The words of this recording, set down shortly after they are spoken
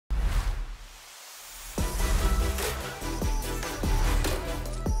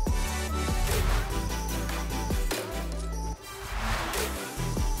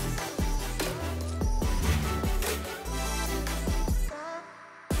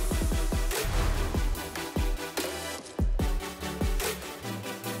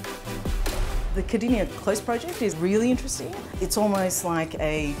The Kardinya Close project is really interesting. It's almost like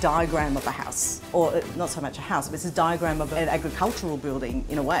a diagram of a house, or not so much a house, but it's a diagram of an agricultural building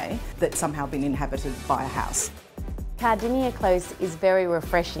in a way that's somehow been inhabited by a house. Kardinya Close is very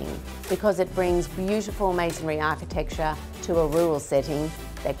refreshing because it brings beautiful masonry architecture to a rural setting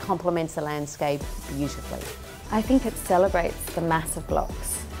that complements the landscape beautifully. I think it celebrates the massive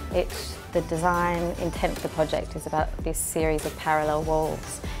blocks. The design intent of the project is about this series of parallel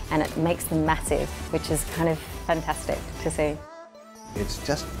walls, and it makes them massive, which is kind of fantastic to see. It's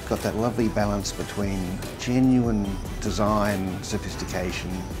just got that lovely balance between genuine design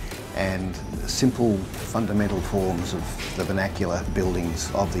sophistication and simple fundamental forms of the vernacular buildings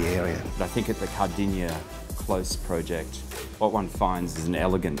of the area. I think at the Kardinya Close project, what one finds is an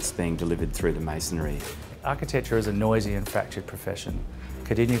elegance being delivered through the masonry. Architecture is a noisy and fractured profession.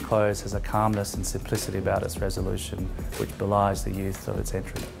 Kardinya Close has a calmness and simplicity about its resolution which belies the youth of its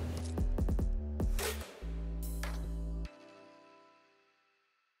entrant.